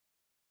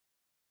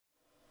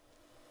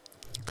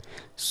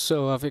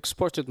So I've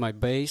exported my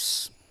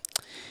bass,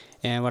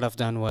 and what I've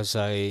done was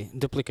I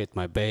duplicate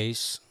my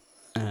bass.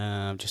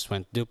 Just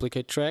went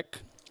duplicate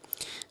track.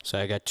 So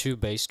I got two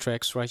bass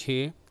tracks right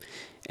here,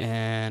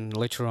 and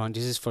later on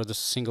this is for the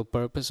single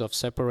purpose of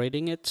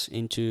separating it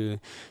into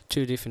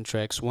two different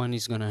tracks. One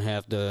is gonna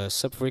have the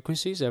sub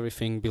frequencies,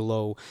 everything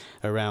below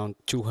around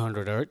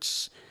 200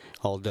 Hertz,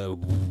 all the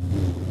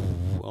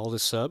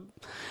sub,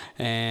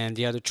 and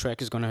the other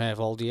track is gonna have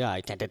all the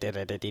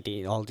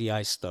all the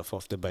I stuff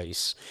of the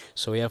bass,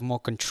 so we have more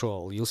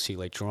control. You'll see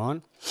later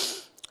on.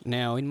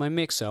 Now in my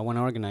mixer I want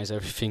to organize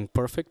everything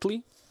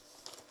perfectly.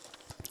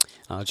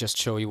 I'll just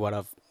show you what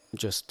I've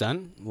just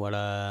done.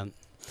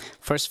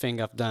 First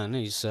thing I've done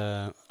is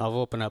I've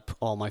opened up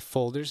all my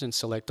folders and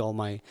select all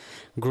my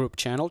group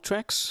channel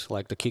tracks,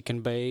 like the kick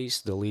and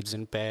bass, the leads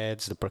and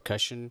pads, the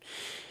percussion,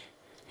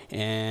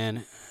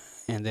 and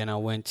then I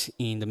went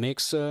in the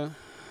mixer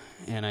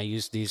and I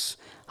used this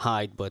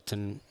hide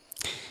button.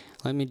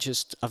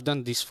 I've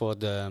done this for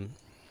the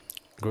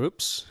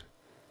groups.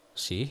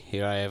 See,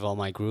 here I have all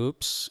my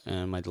groups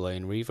and my delay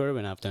and reverb,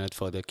 and I've done it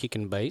for the kick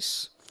and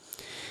bass.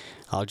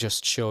 I'll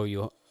just show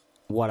you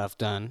what I've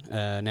done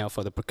now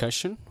for the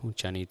percussion,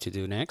 which I need to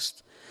do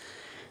next.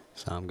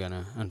 So I'm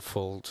gonna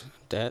unfold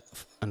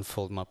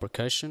my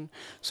percussion.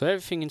 So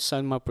everything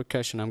inside my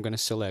percussion I'm gonna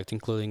select,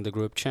 including the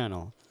group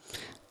channel.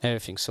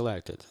 Everything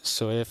selected.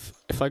 So if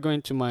I go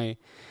into my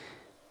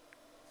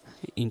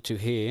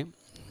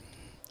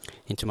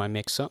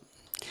mixer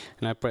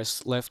and I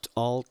press left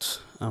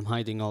alt, I'm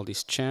hiding all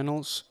these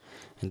channels,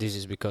 and this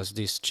is because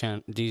this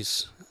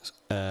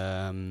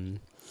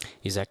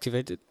is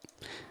activated.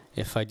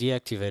 If I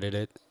deactivated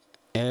it,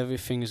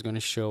 everything is going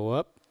to show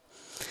up,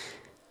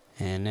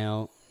 and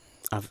now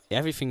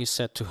everything is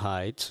set to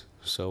hide,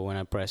 so when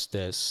I press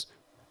this,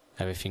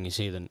 everything is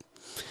hidden.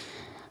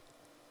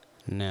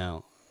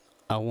 Now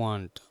I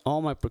want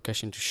all my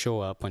percussion to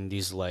show up on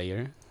this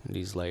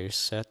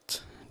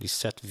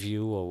set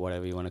view, or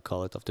whatever you want to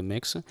call it, of the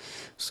mixer.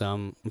 So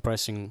I'm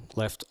pressing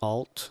left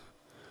alt,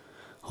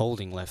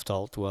 holding left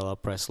alt while I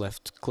press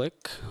left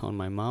click on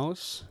my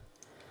mouse.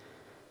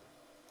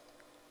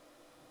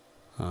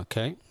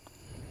 Okay,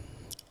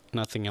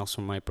 nothing else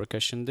on my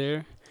percussion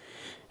there,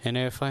 and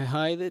if I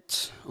hide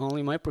it,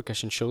 only my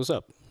percussion shows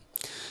up,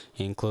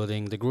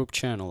 including the group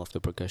channel of the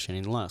percussion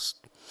in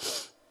last.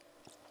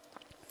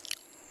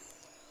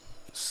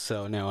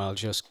 So now I'll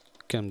just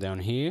come down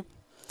here,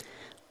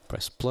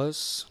 press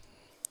plus,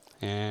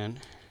 and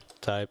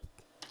type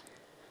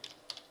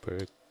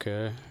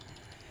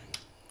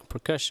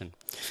percussion.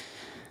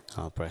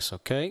 I'll press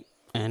OK,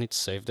 and it's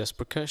saved as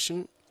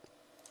percussion.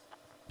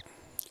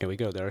 Here we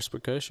go, there's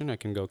percussion. I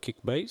can go kick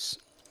bass,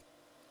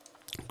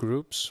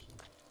 groups,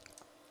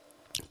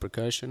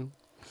 percussion.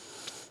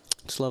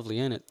 It's lovely,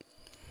 ain't it?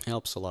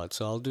 Helps a lot.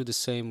 So I'll do the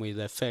same with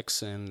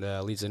effects and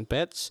leads and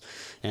pads,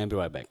 and be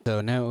right back.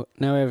 So now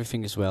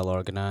everything is well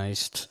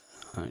organized.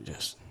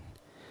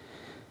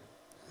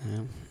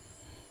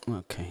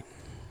 Okay.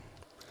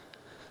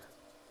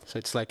 So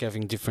it's like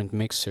having different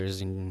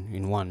mixers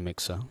in one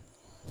mixer.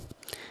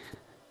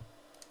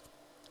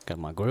 Got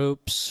my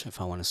groups if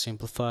I want to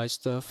simplify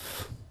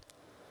stuff.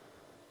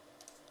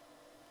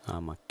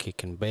 My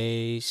kick and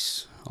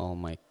bass, all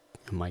my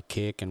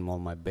kick and all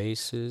my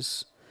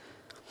basses.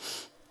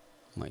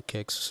 My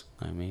kicks,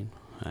 I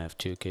have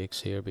two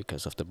kicks here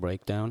because of the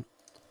breakdown.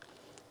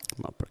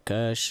 My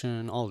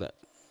percussion, all that,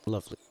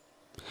 lovely.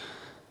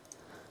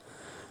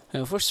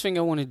 Now, first thing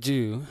I want to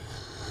do,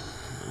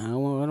 I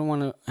don't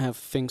want to have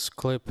things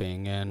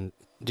clipping, and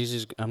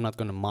I'm not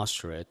gonna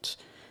master it.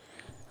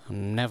 I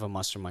never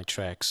master my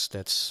tracks.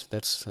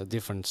 That's a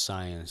different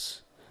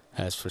science,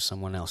 as for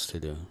someone else to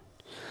do.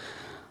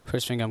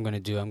 First thing I'm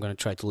gonna do, I'm gonna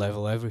try to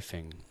level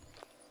everything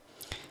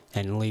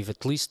and leave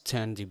at least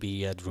 10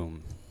 dB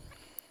headroom.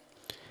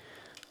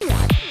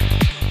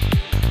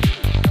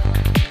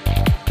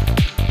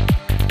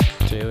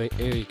 So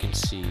here you can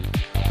see.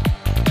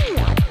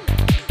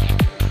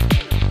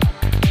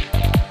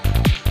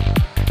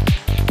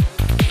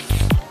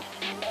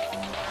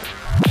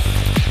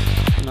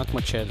 Not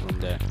much headroom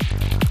there.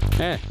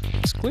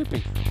 It's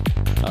clipping.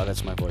 Oh,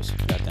 that's my voice.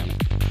 God damn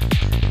it.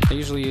 I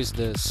usually use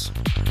this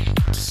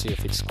to see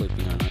if it's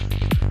clipping or not.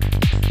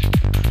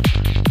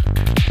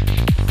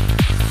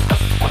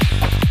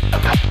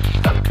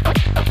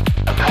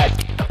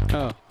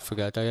 Oh,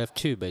 forgot I have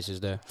two basses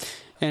there.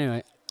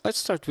 Anyway, let's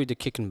start with the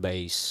kick and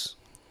bass.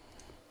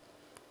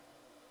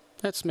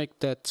 Let's make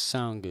that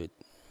sound good.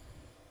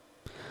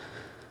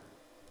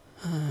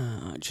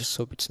 I just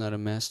hope it's not a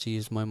mess to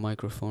use my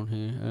microphone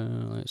here.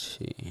 Let's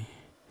see.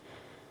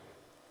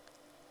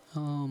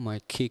 Oh, my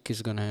kick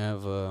is gonna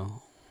have a...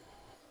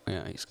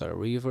 yeah, it's got a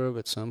reverb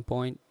at some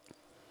point.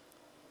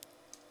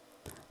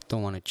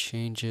 Don't want to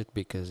change it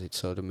because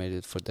it's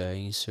automated for the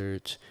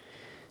insert.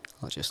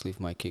 I'll just leave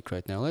my kick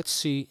right now.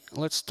 Let's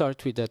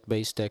start with that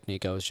bass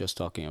technique I was just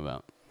talking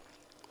about.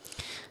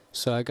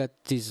 So I got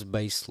this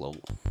bass low.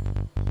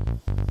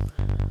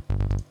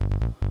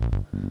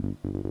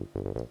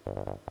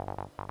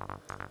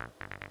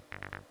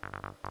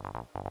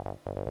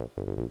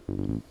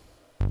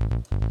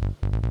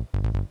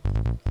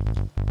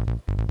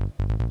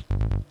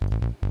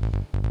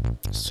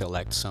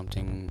 Select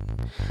something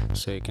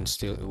so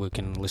we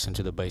can listen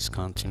to the bass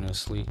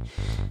continuously.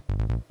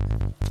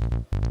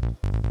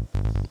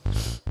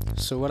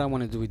 So what I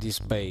want to do with this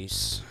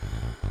bass,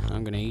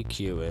 I'm gonna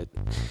EQ it.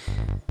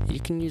 You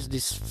can use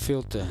this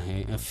filter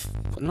here,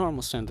 a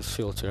normal standard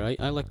filter.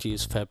 I like to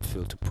use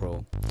FabFilter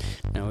Pro.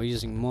 Now we're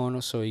using mono,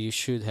 so you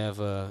should have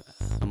a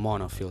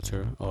mono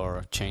filter,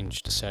 or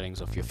change the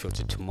settings of your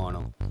filter to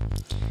mono.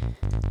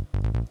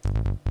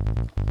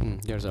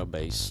 There's our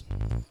bass.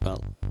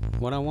 Well,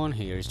 what I want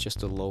here is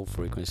just a low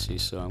frequency,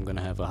 so I'm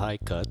gonna have a high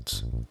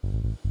cut.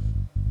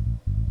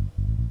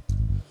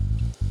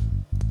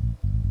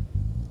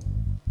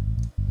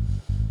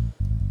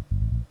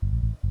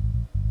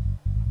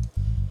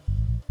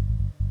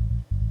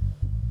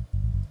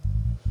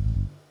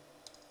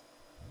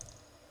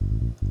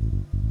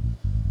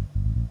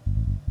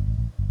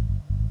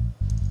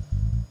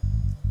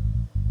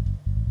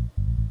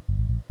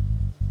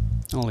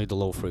 Only the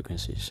low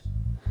frequencies.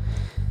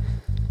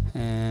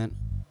 And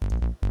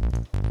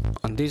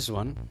on this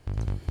one,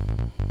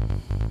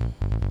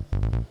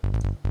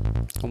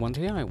 I want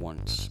the high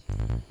ones.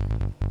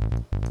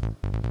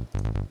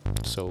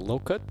 So low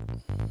cut,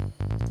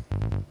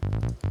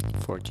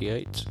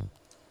 48.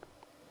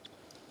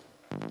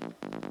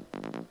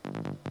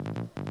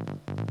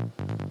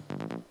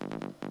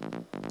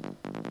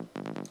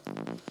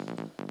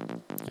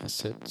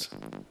 That's it.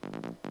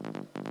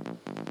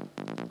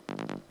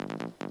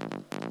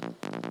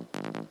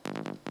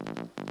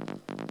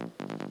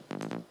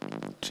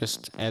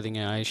 Just adding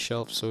an ice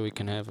shelf so we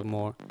can have a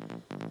more.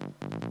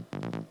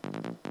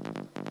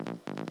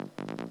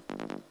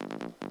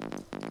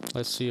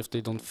 Let's see if they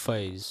don't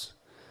phase.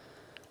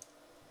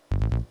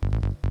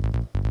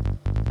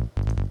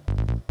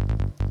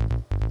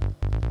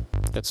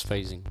 That's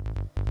phasing.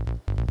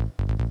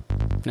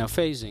 Now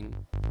phasing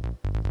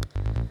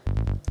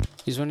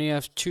is when you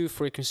have two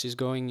frequencies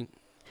going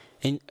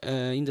in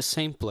the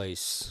same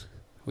place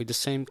with the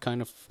same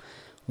kind of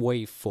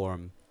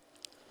waveform.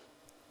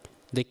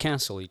 They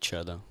cancel each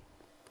other.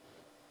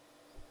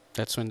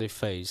 That's when they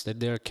phase,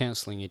 that they're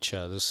canceling each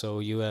other.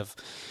 So you have,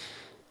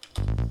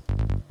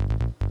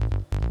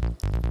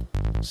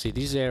 see,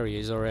 this area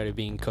is already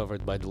being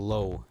covered by the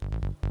low.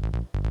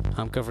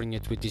 I'm covering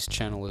it with this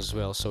channel as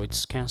well, so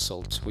it's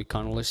cancelled. We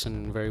can't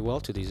listen very well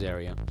to this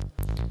area.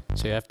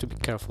 So you have to be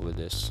careful with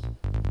this.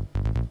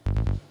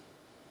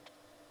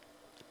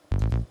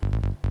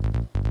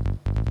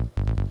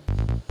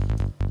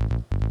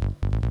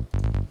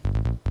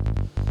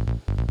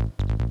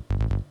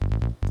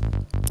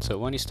 So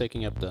one is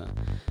taking up the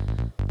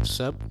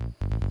sub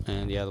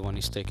and the other one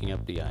is taking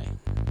up the I.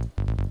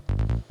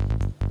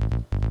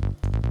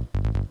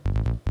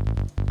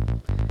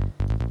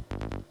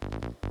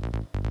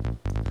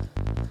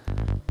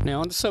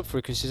 Now on the sub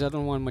frequencies I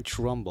don't want much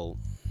rumble.